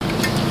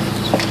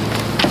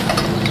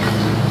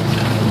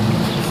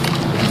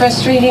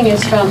First reading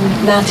is from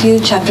Matthew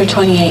chapter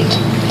 28.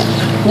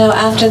 Now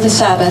after the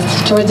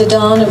Sabbath, toward the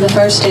dawn of the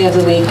first day of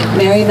the week,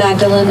 Mary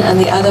Magdalene and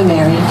the other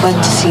Mary went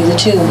to see the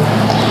tomb.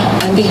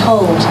 And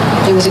behold,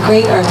 there was a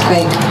great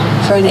earthquake,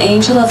 for an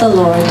angel of the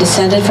Lord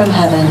descended from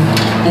heaven,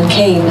 and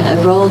came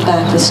and rolled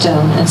back the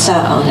stone and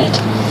sat on it.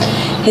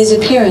 His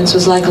appearance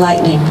was like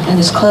lightning, and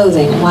his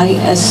clothing white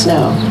as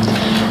snow.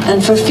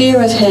 And for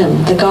fear of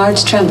him the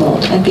guards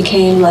trembled and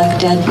became like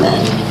dead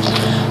men.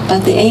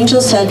 But the angel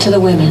said to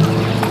the women,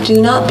 "Do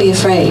not be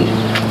afraid,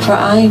 for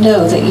I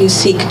know that you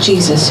seek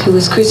Jesus who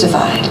was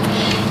crucified.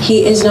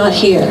 He is not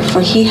here,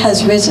 for he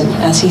has risen,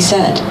 as he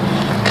said.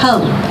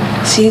 Come,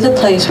 see the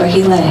place where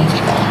he lay.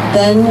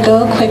 Then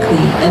go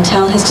quickly and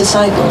tell his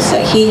disciples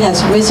that he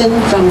has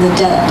risen from the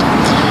dead.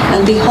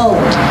 And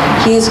behold,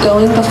 he is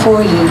going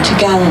before you to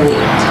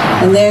Galilee,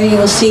 and there you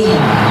will see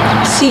him.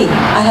 See,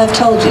 I have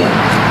told you."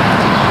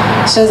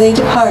 So they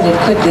departed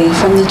quickly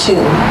from the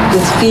tomb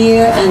with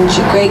fear and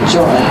great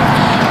joy,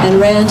 and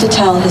ran to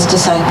tell his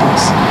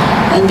disciples.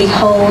 And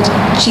behold,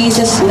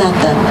 Jesus met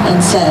them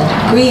and said,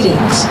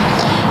 "Greetings."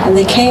 And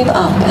they came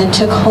up and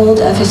took hold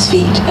of his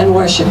feet and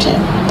worshipped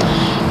him.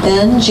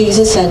 Then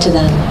Jesus said to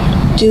them,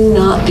 "Do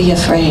not be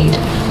afraid.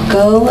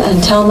 Go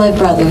and tell my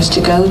brothers to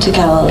go to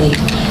Galilee,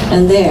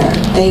 and there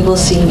they will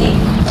see me."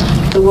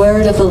 The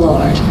word of the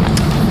Lord.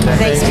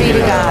 Thanks be to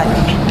God.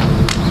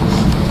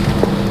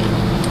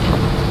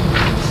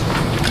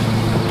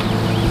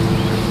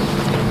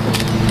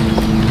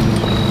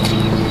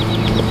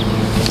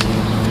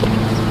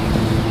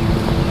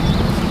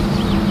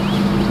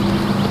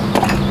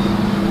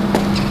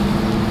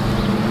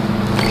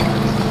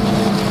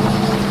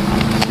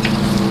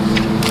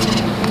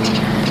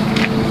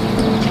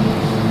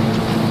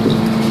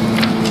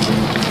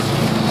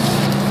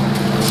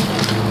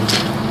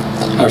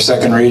 Our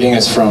second reading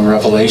is from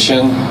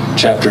Revelation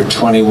chapter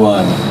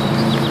 21.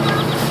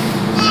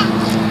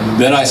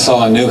 Then I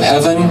saw a new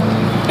heaven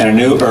and a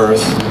new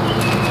earth,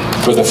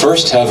 for the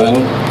first heaven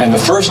and the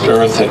first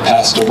earth had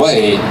passed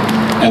away,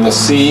 and the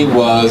sea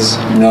was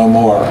no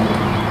more.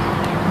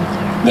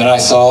 Then I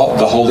saw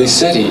the holy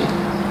city,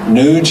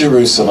 New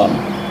Jerusalem,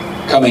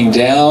 coming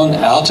down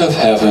out of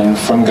heaven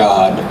from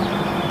God,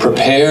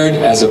 prepared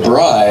as a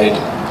bride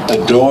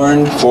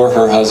adorned for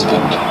her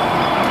husband.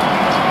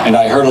 And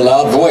I heard a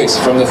loud voice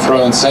from the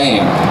throne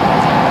saying,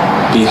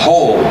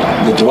 "Behold,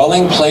 the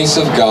dwelling place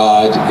of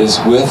God is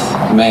with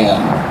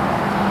man.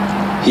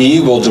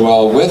 He will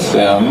dwell with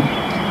them,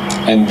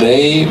 and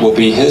they will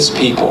be his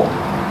people.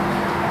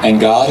 And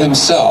God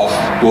himself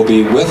will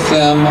be with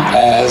them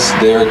as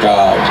their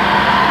God.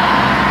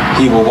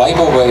 He will wipe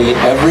away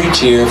every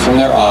tear from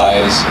their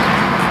eyes,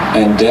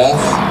 and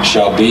death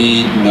shall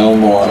be no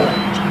more.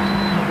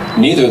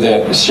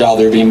 Neither shall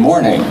there be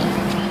mourning,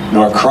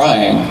 nor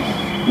crying,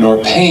 nor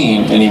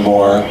pain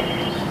anymore,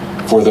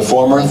 for the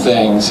former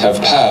things have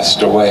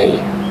passed away."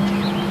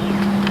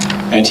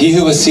 And he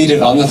who was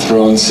seated on the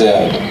throne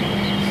said,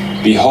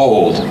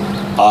 "Behold,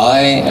 I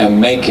am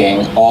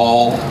making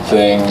all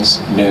things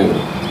new."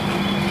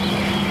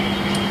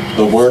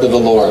 The word of the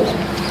Lord.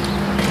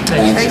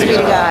 Thanks be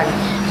to God.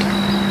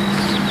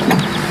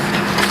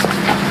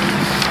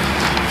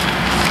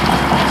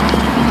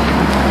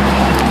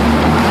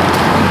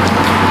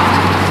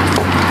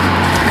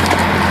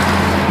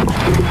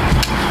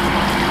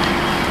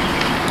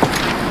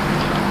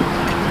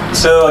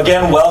 So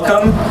again,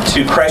 welcome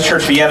to Christ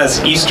Church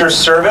Vienna's Easter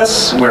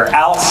service. We're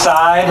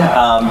outside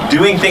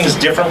doing things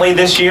differently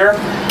this year.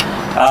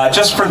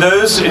 Just for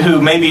those who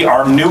maybe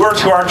are newer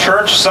to our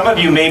church, some of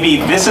you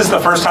maybe this is the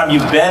first time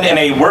you've been in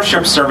a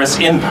worship service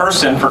in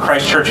person for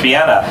Christ Church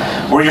Vienna,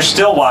 or you're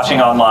still watching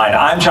online.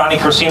 I'm Johnny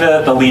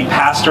Corsina, the lead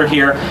pastor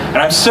here, and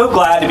I'm so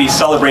glad to be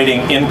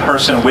celebrating in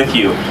person with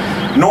you.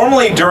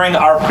 Normally during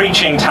our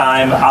preaching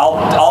time,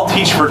 I'll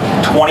teach for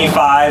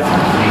 25,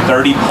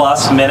 30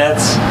 plus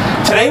minutes.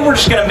 Today we're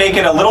just going to make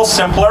it a little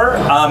simpler,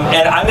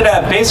 and I'm going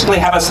to basically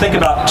have us think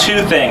about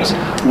two things.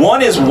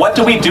 One is, what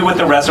do we do with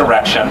the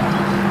resurrection?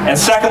 And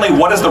secondly,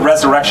 what does the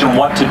resurrection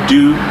want to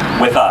do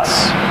with us?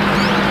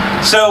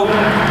 So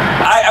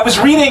I was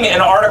reading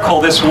an article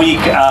this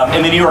week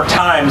in the New York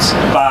Times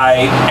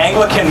by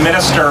Anglican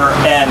minister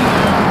and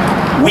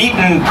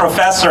Wheaton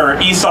professor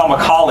Esau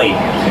McCaulley.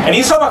 And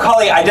Esau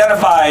McCaulley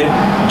identified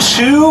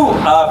two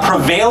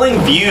prevailing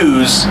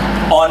views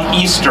on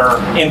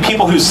Easter in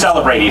people who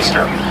celebrate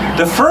Easter.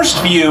 The first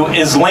view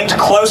is linked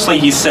closely,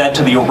 he said,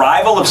 to the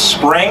arrival of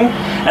spring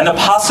and the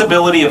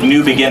possibility of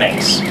new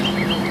beginnings.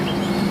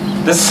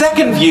 The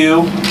second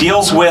view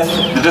deals with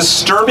the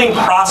disturbing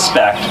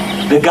prospect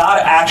that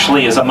God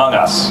actually is among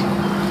us.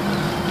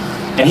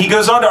 And he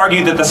goes on to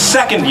argue that the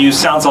second view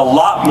sounds a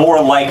lot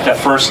more like the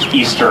first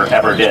Easter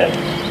ever did.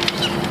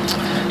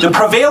 The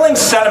prevailing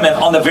sentiment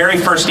on the very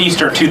first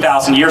Easter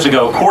 2,000 years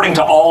ago, according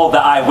to all of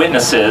the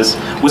eyewitnesses,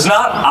 was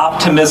not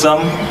optimism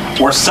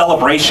or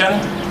celebration.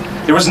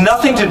 There was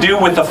nothing to do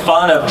with the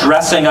fun of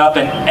dressing up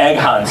in egg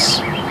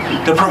hunts.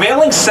 The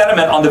prevailing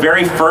sentiment on the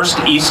very first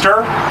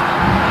Easter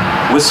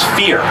was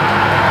fear.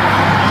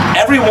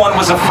 Everyone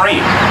was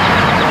afraid.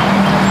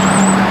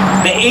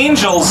 The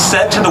angels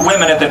said to the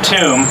women at the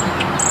tomb,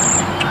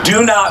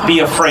 "Do not be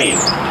afraid."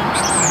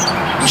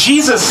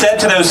 Jesus said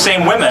to those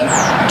same women,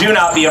 "Do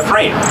not be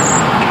afraid."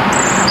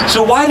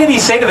 So why did he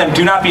say to them,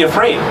 "Do not be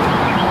afraid"?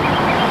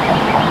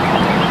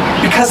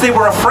 Because they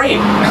were afraid.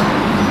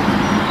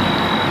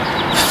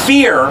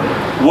 Fear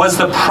was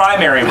the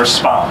primary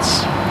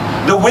response.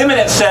 The women,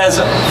 it says,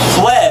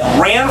 fled,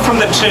 ran from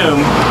the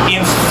tomb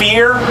in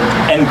fear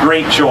and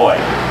great joy.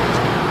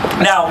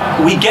 Now,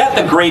 we get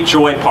the great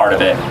joy part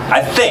of it, I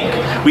think.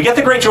 We get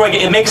the great joy.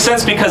 It makes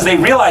sense because they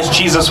realized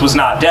Jesus was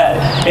not dead.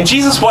 And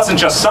Jesus wasn't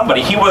just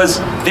somebody. He was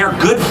their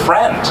good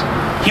friend.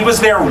 He was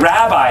their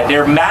rabbi,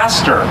 their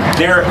master,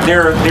 their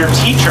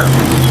teacher.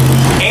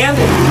 And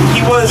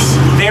he was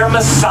their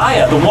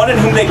Messiah, the one in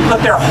whom they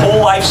put their whole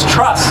life's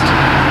trust.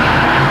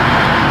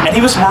 And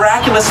he was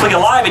miraculously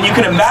alive, and you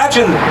can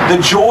imagine the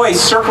joy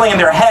circling in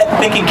their head,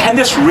 thinking, can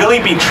this really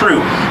be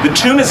true? The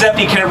tomb is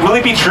empty, can it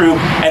really be true?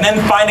 And then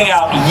finding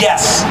out,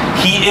 yes,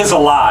 he is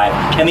alive,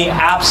 and the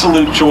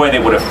absolute joy they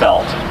would have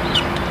felt.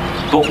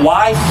 But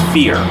why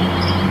fear?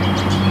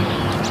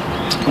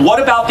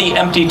 What about the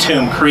empty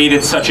tomb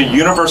created such a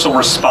universal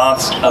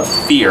response of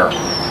fear?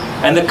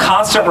 And the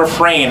constant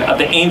refrain of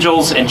the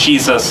angels and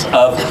Jesus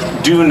of,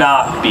 "Do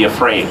not be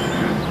afraid."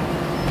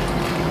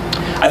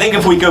 I think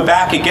if we go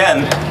back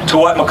again to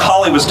what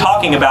Macaulay was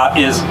talking about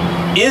is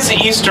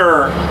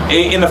Easter,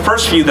 in the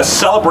first view, the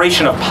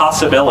celebration of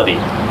possibility?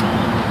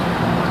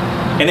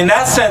 And in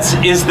that sense,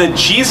 is the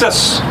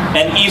Jesus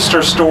and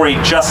Easter story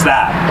just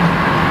that?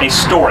 A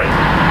story.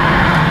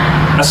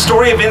 A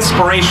story of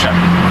inspiration,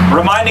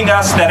 reminding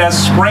us that as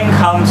spring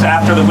comes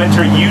after the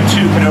winter, you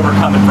too can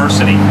overcome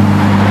adversity.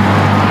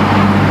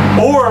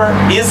 Or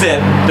is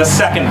it the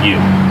second view?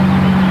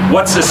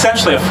 What's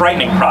essentially a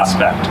frightening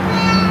prospect?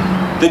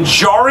 The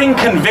jarring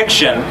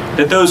conviction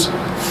that those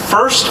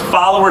first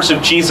followers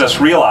of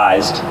Jesus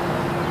realized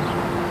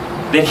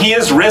that he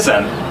is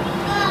risen,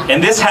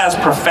 and this has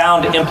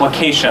profound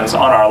implications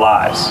on our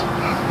lives.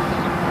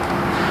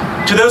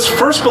 To those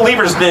first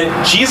believers, that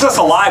Jesus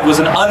alive was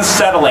an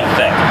unsettling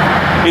thing.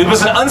 It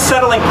was an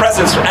unsettling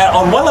presence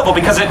on one level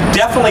because it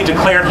definitely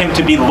declared him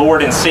to be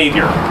Lord and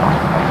Savior,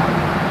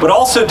 but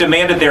also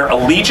demanded their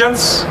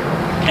allegiance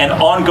and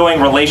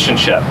ongoing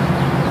relationship.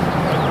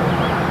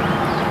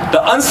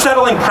 The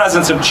unsettling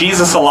presence of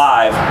Jesus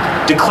alive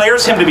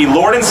declares him to be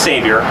Lord and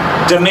Savior,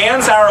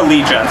 demands our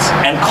allegiance,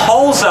 and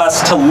calls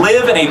us to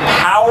live in a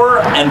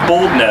power and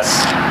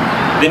boldness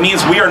that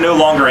means we are no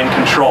longer in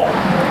control.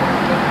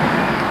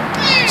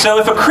 So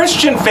if the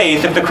Christian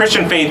faith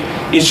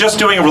is just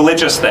doing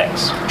religious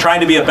things, trying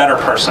to be a better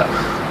person,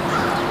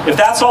 if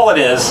that's all it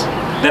is,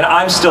 then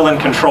I'm still in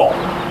control.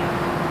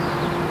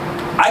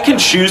 I can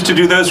choose to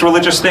do those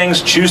religious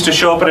things, choose to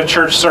show up at a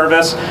church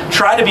service,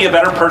 try to be a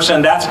better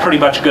person, that's pretty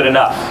much good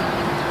enough.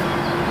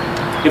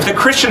 If the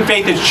Christian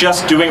faith is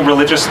just doing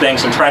religious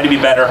things and trying to be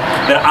better,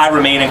 then I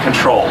remain in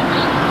control.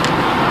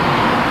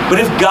 But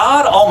if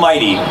God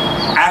Almighty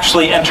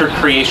actually entered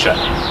creation,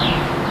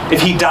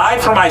 if he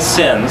died for my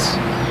sins,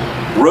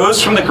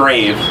 rose from the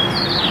grave,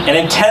 and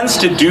intends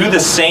to do the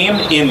same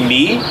in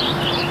me,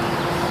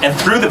 and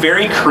through the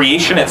very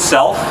creation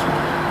itself,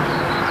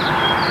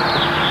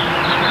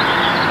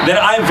 then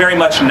I'm very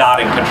much not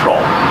in control.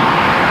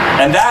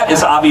 And that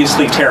is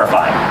obviously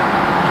terrifying.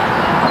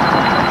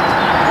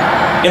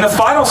 In the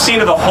final scene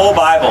of the whole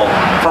Bible,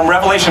 from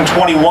Revelation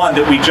 21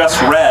 that we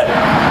just read,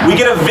 we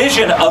get a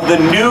vision of the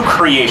new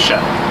creation.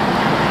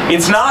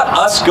 It's not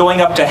us going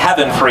up to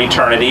heaven for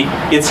eternity,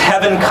 it's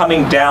heaven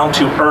coming down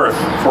to earth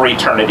for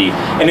eternity,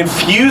 and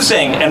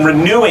infusing and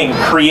renewing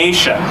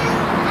creation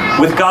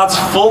with God's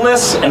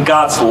fullness and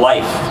God's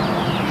life,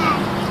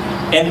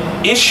 and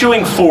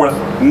issuing forth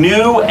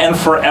new and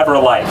forever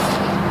life,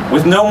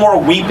 with no more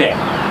weeping,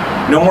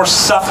 no more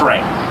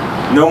suffering,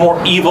 no more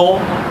evil,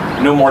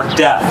 no more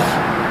death.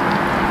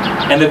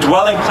 And the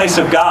dwelling place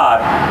of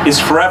God is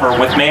forever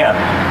with man.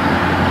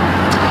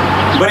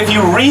 But if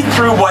you read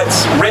through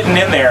what's written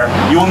in there,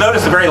 you will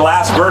notice the very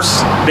last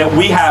verse that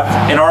we have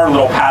in our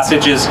little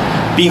passage is,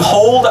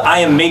 "Behold, I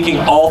am making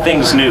all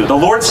things new." The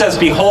Lord says,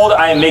 "Behold,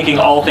 I am making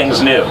all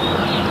things new."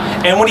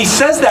 And when he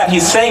says that,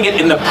 he's saying it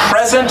in the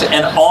present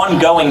and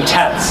ongoing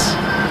tense.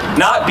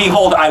 Not,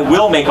 "Behold, I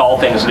will make all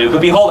things new,"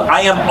 but "Behold,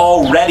 I am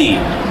already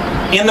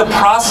in the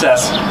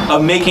process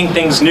of making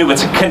things new."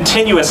 It's a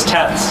continuous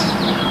tense.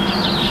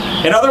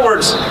 In other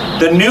words,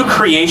 the new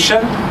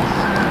creation,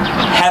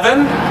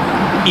 heaven,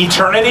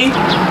 eternity,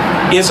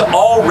 is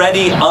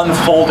already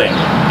unfolding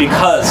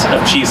because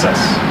of Jesus.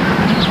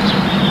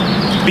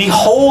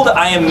 "Behold,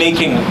 I am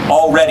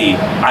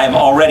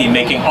already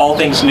making all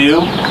things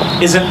new,"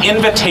 is an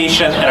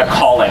invitation and a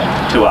calling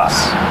to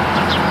us.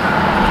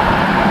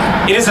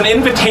 It is an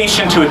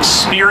invitation to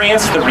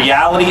experience the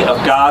reality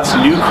of God's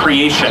new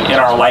creation in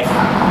our life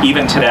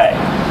even today.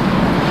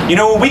 You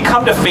know, when we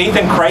come to faith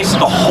in Christ,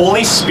 the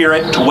Holy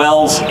Spirit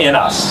dwells in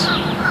us.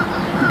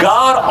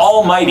 God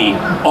Almighty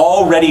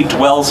already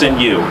dwells in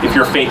you if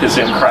your faith is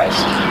in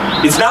Christ.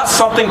 It's not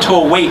something to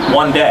await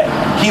one day.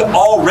 He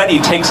already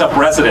takes up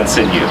residence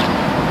in you.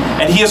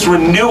 And he is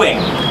renewing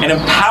and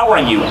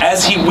empowering you,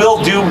 as he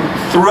will do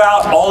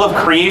throughout all of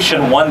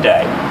creation one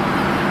day.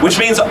 Which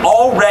means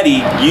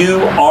already you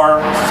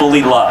are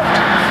fully loved.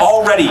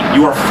 Already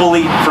you are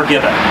fully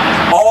forgiven.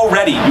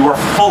 Already you are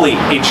fully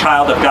a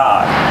child of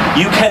God.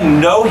 You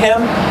can know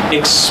him,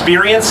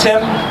 experience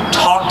him,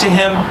 talk to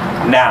him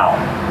now.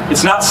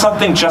 It's not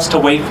something just to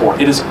wait for.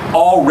 It is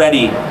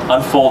already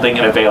unfolding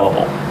and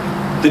available.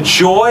 The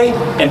joy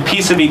and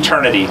peace of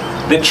eternity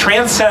that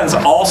transcends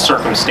all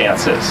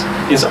circumstances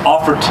is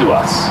offered to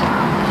us.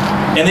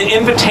 And the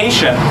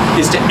invitation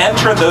is to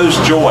enter those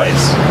joys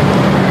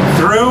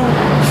through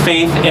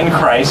faith in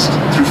Christ,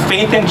 through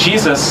faith in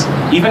Jesus,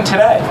 even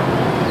today.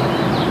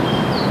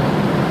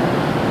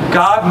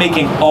 God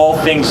making all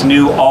things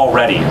new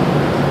already,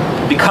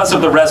 because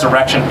of the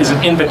resurrection, is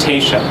an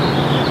invitation.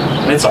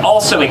 And it's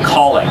also a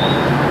calling.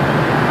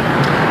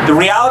 The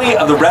reality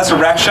of the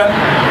resurrection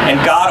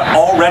and God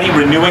already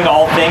renewing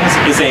all things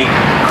is a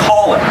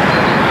calling.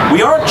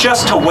 We aren't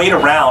just to wait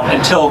around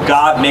until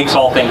God makes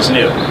all things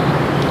new.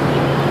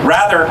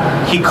 Rather,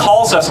 he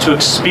calls us to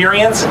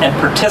experience and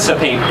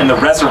participate in the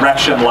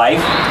resurrection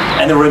life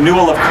and the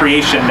renewal of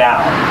creation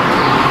now.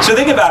 So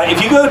think about it.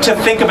 If you go to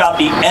think about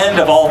the end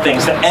of all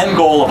things, the end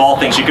goal of all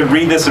things, you can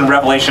read this in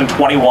Revelation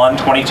 21,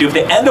 22. If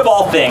the end of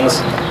all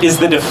things is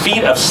the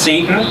defeat of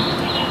Satan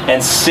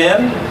and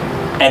sin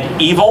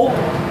and evil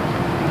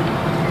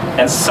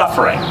and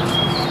suffering,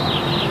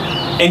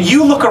 and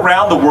you look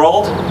around the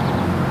world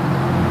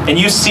and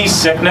you see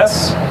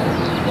sickness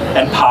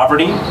and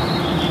poverty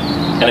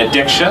and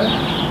addiction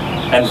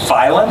and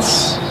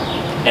violence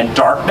and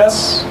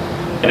darkness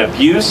and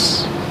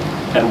abuse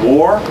and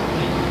war,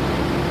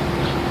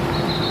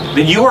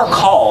 then you are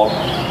called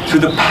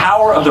through the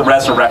power of the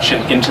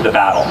resurrection into the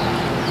battle.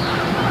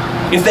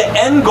 If the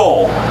end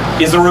goal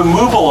is the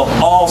removal of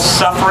all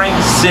suffering,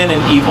 sin,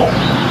 and evil,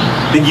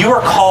 then you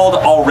are called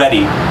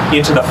already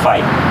into the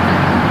fight.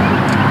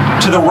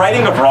 To the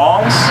righting of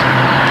wrongs,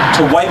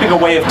 to wiping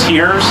away of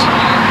tears,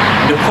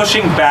 to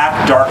pushing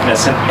back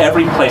darkness in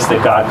every place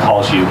that God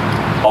calls you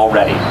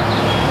already.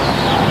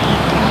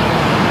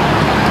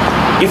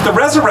 If the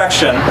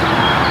resurrection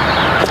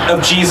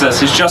of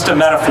Jesus is just a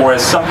metaphor,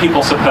 as some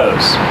people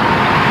suppose,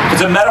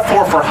 it's a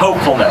metaphor for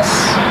hopefulness,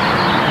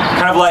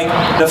 kind of like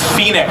the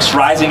phoenix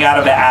rising out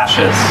of the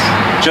ashes,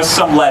 just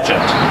some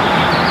legend.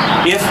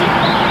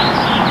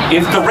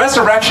 If the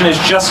resurrection is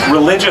just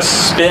religious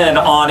spin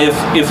on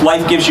if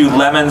life gives you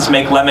lemons,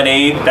 make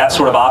lemonade, that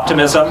sort of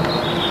optimism,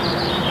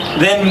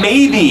 then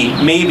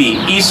maybe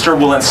Easter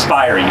will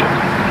inspire you.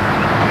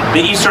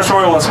 The Easter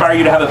story will inspire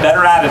you to have a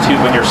better attitude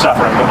when you're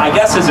suffering, but my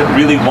guess is it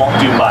really won't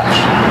do much.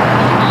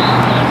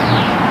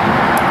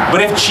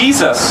 But if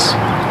Jesus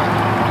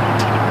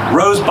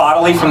rose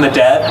bodily from the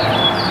dead,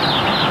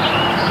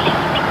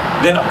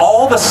 then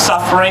all the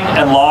suffering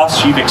and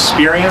loss you've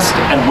experienced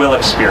and will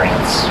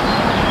experience,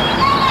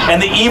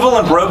 and the evil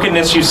and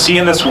brokenness you see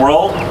in this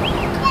world,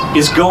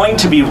 is going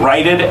to be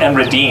righted and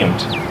redeemed.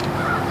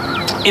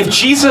 If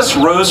Jesus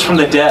rose from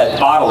the dead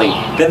bodily,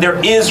 then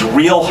there is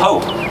real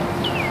hope.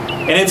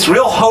 And it's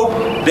real hope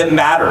that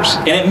matters.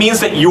 And it means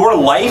that your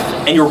life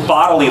and your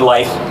bodily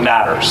life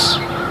matters.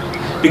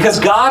 Because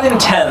God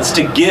intends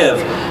to give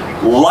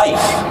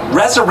life,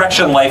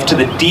 resurrection life, to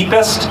the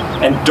deepest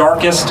and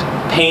darkest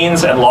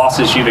pains and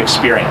losses you've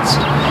experienced.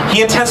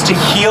 He intends to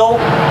heal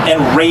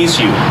and raise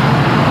you,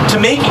 to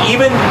make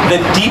even the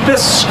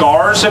deepest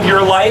scars of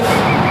your life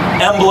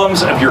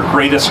emblems of your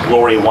greatest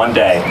glory one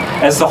day,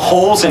 as the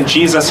holes in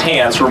Jesus'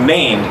 hands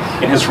remained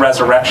in his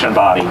resurrection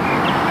body.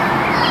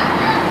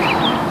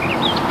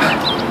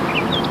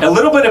 A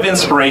little bit of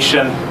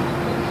inspiration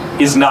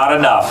is not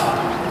enough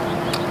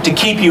to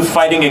keep you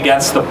fighting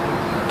against the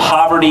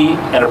poverty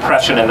and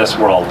oppression in this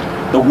world.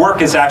 The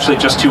work is actually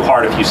just too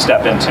hard if you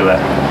step into it.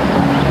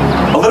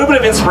 A little bit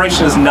of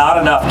inspiration is not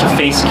enough to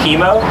face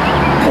chemo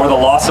or the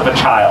loss of a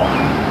child.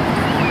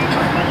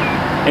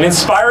 An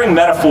inspiring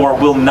metaphor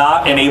will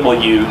not enable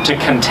you to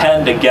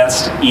contend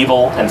against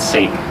evil and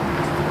Satan.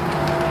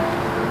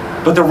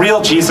 But the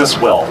real Jesus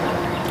will.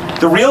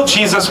 The real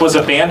Jesus was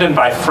abandoned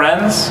by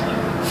friends,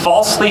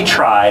 falsely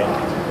tried,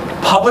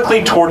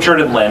 publicly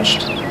tortured and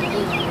lynched,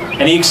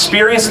 and he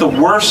experienced the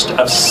worst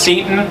of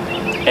Satan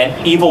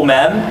and evil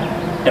men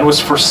and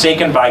was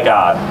forsaken by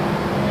God.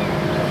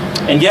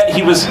 And yet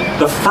he was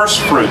the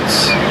first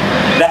fruits,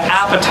 the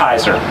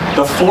appetizer,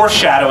 the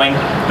foreshadowing,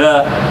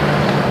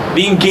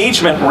 the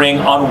engagement ring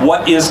on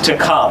what is to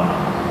come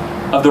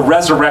of the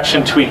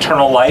resurrection to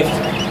eternal life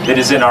that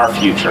is in our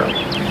future.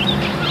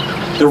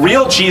 The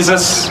real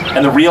Jesus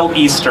and the real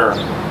Easter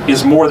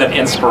is more than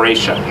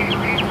inspiration.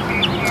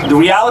 The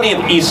reality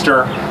of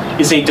Easter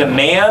is a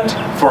demand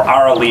for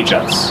our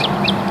allegiance,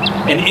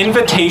 an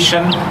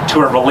invitation to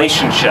a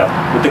relationship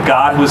with the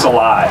God who is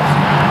alive.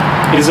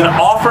 It is an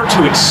offer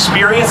to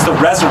experience the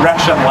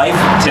resurrection life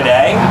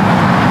today,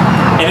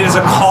 and it is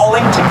a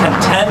calling to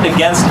contend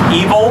against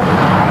evil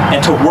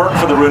and to work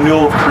for the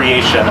renewal of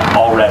creation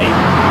already.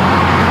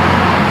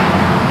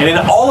 And in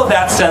all of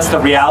that sense, the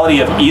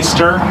reality of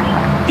Easter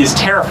is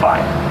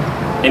terrifying.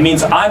 It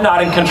means I'm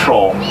not in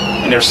control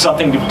and there's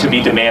something to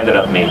be demanded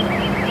of me.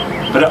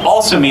 But it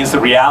also means the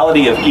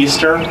reality of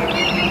Easter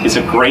is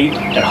a great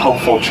and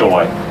hopeful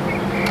joy.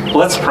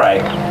 Let's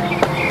pray.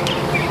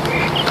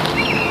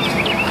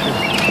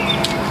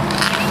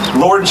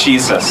 Lord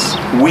Jesus,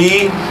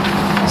 we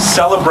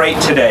celebrate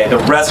today the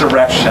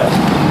resurrection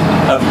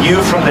of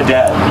you from the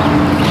dead,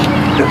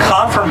 the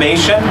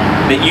confirmation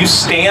that you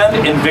stand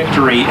in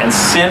victory and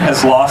sin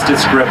has lost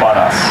its grip on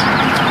us.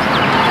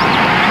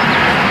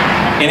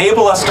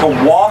 Enable us to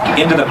walk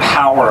into the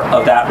power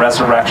of that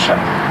resurrection,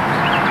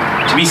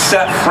 to be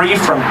set free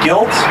from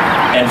guilt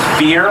and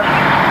fear,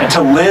 and to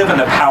live in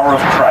the power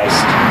of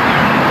Christ.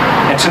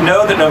 And to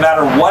know that no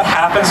matter what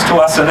happens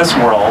to us in this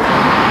world,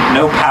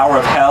 no power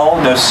of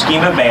hell, no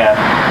scheme of man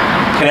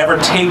can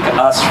ever take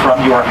us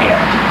from your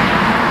hand.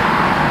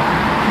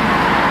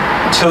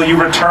 Until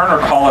you return or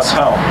call us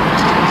home,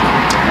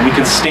 we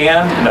can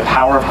stand in the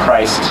power of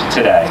Christ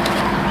today.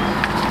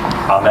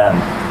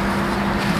 Amen.